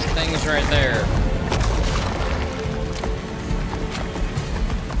fucking things right there.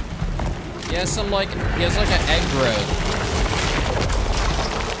 He has like an egg growth.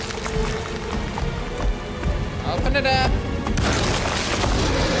 Open it up.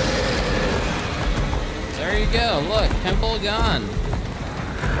 There you go. Look, pimple gone.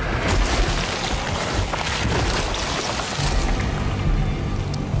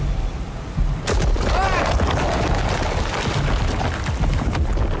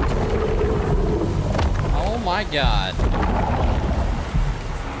 Oh my god.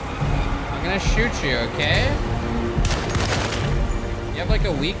 I'm gonna shoot you, okay? You have like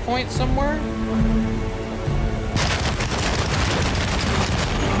a weak point somewhere?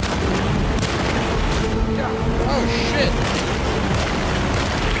 Oh shit!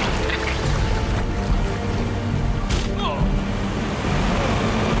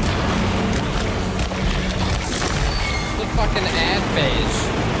 The fucking ad phase.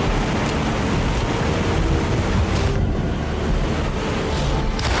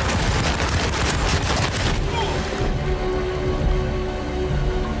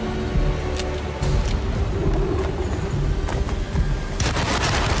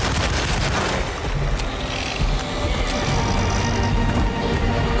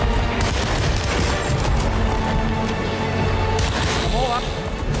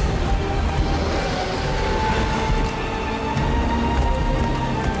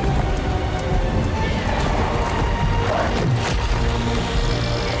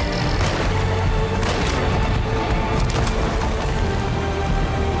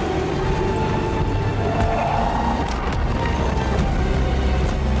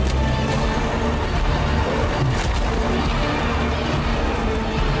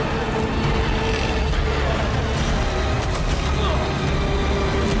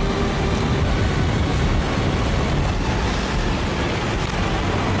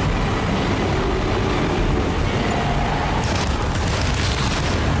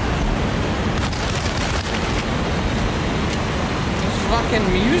 Fucking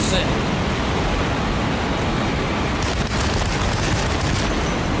music.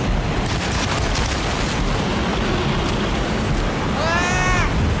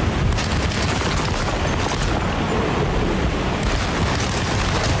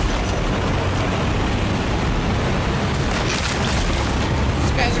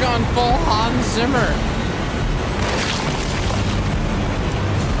 This guy's going full Hans Zimmer.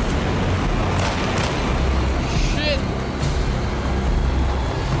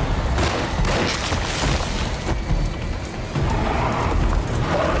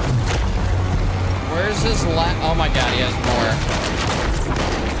 Oh my god, he has more.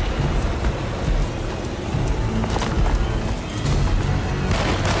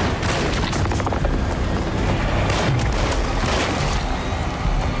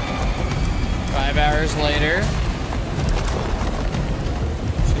 Five hours later.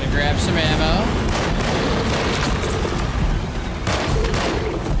 Just gonna grab some ammo.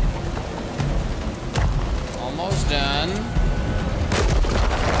 Almost done.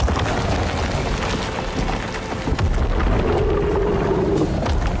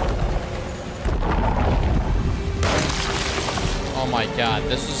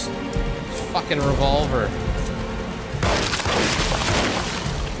 this is fucking revolver.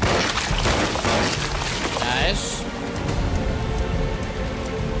 Nice.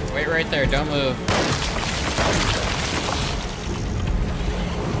 Wait right there, don't move.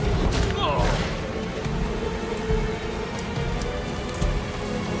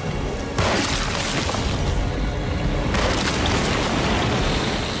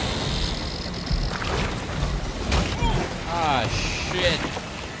 Ah, shit.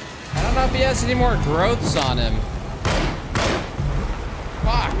 I don't know if he has any more growths on him.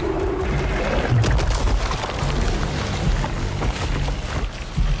 Fuck.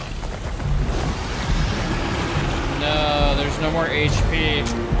 No, there's no more HP.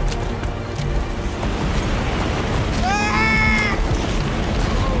 Ah!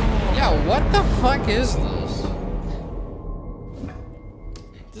 Yeah, what the fuck is this?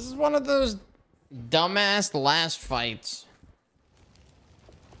 This is one of those dumbass last fights.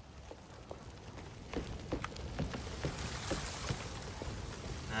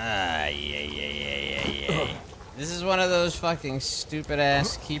 Yeah. This is one of those fucking stupid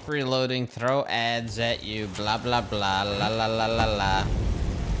ass keep reloading, throw ads at you, blah blah blah, la la la la la.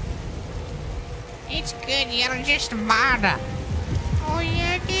 It's good, you're just mad. Oh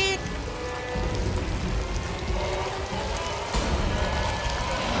yeah, dude.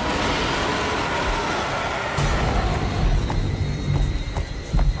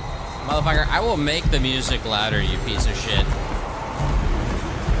 Motherfucker, I will make the music louder, you piece of shit.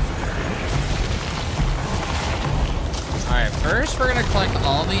 Alright, first we're gonna collect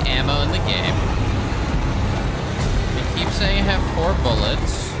all the ammo in the game. It keeps saying I have 4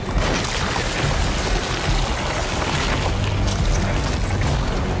 bullets.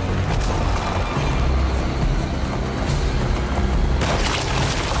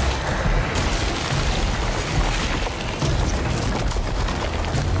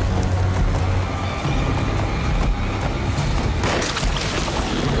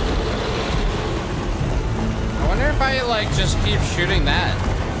 Just keep shooting that.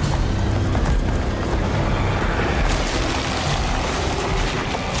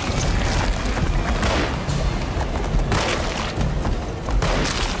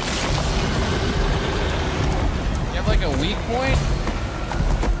 You have like a weak point?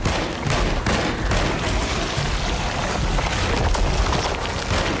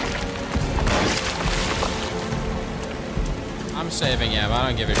 I'm saving him. I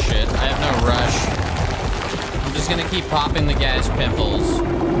don't give a shit. I have no rush. I'm just gonna keep popping the guy's pimples.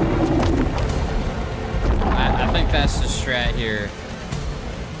 I think that's the strat here.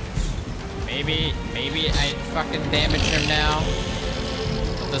 Maybe I fucking damage him now.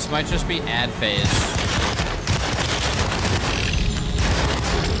 But this might just be ad phase.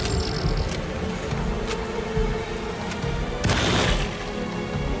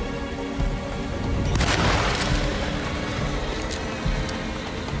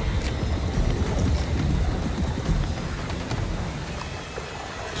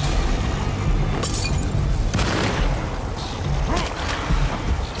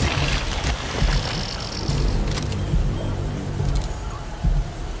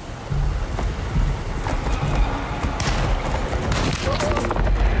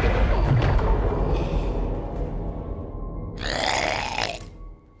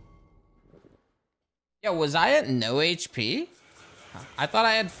 Yo, was I at no HP? I thought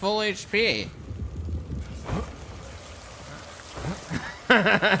I had full HP.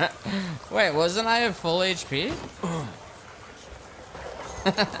 Wait, wasn't I at full HP?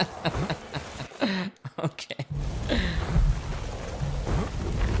 Okay.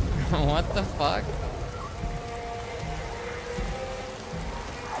 What the fuck?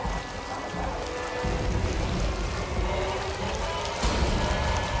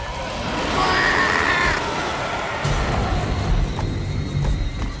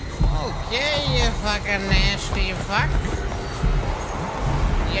 Okay, you fucking nasty fuck.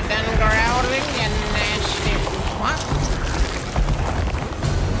 You done growling, you nasty fuck?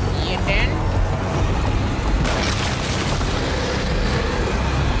 You done?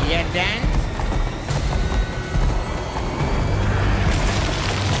 You done?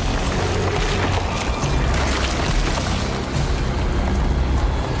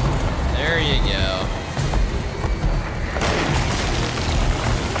 There you go.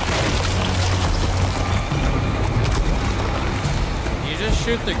 Just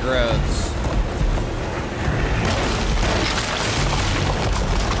shoot the growths.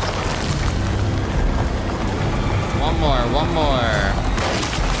 One more.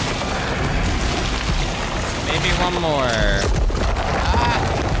 Maybe one more. Ah.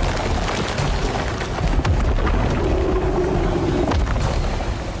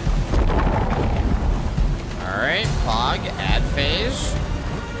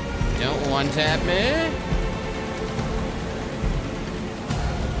 one-tap me.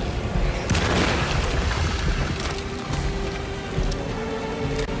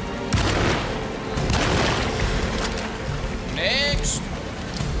 Next.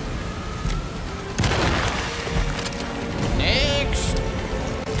 Next.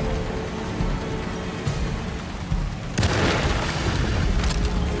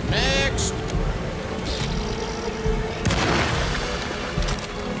 Next.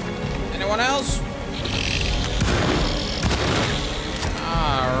 Anyone else?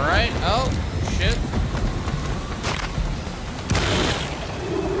 All right. Oh, shit.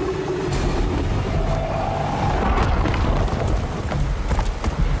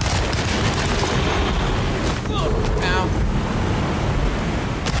 Ow.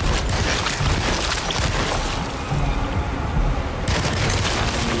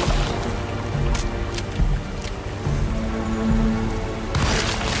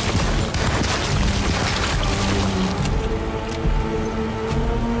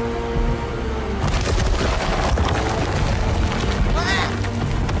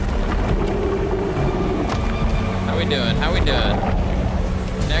 How we doing? How we doing?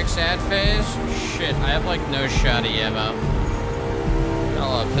 Next ad phase? Shit, I have like no shotty ammo. Got a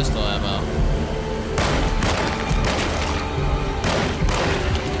lot of pistol ammo.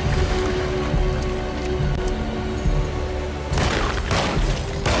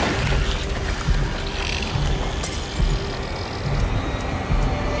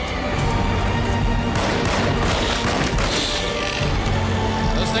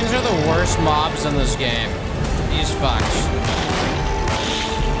 Those things are the worst mobs in this game. These fucks.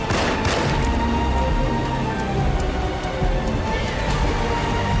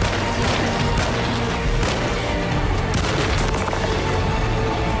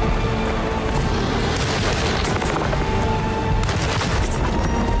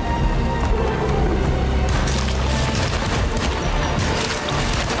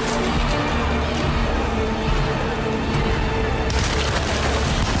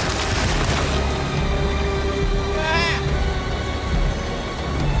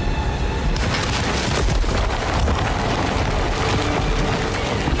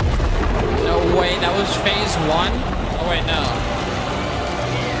 Wait, that was phase one? Oh wait, no.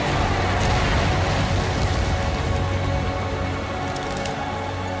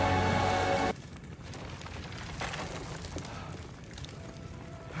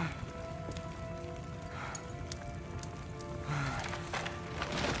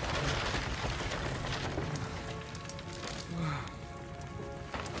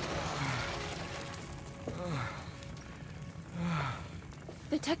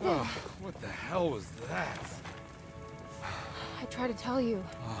 Detective, Oh, what the hell was that? I try to tell you.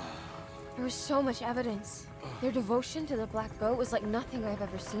 There was so much evidence. Their devotion to the Black Goat was like nothing I've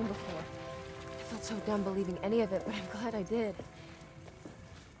ever seen before. I felt so dumb believing any of it, but I'm glad I did.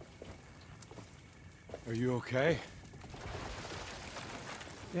 Are you okay?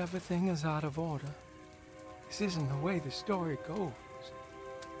 Everything is out of order. This isn't the way the story goes.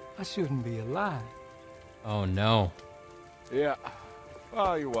 I shouldn't be alive. Oh no. Yeah.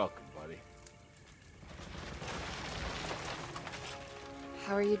 Oh, you're welcome, buddy.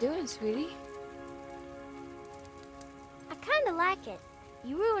 How are you doing, sweetie? I kinda like it.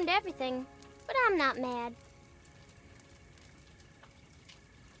 You ruined everything, but I'm not mad.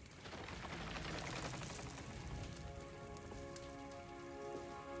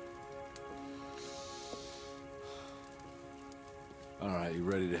 All right, you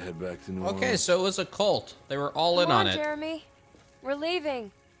ready to head back to New Orleans? Okay, so it was a cult. They were all in Come on it. Jeremy. We're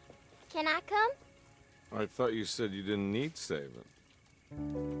leaving. Can I come? I thought you said you didn't need saving.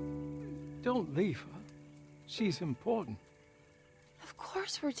 Don't leave her. She's important. Of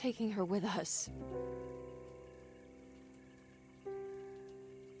course we're taking her with us.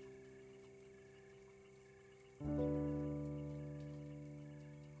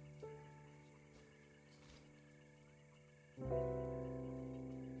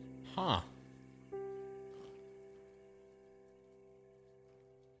 Huh.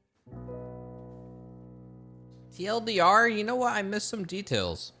 TLDR, you know what? I missed some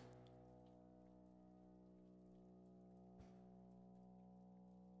details.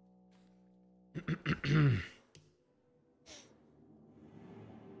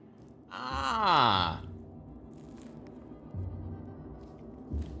 Ah.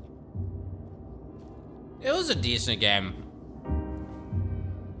 It was a decent game.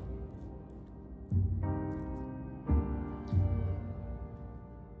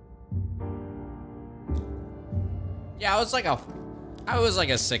 Yeah, I was like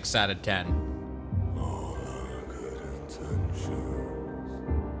a 6 out of 10.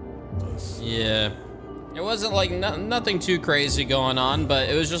 Yeah. It wasn't like nothing too crazy going on, but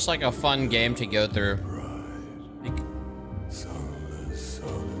it was just like a fun game to go through.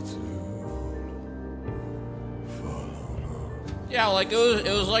 Yeah, like it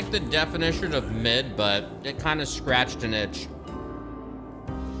was like the definition of mid, but it kind of scratched an itch.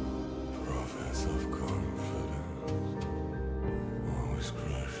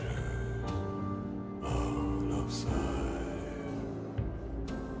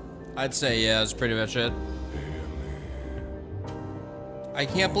 I'd say, yeah, that's pretty much it. I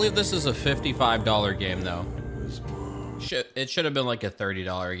can't believe this is a $55 game, though. It should have been like a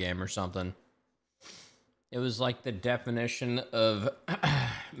 $30 game or something. It was like the definition of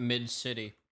mid-city.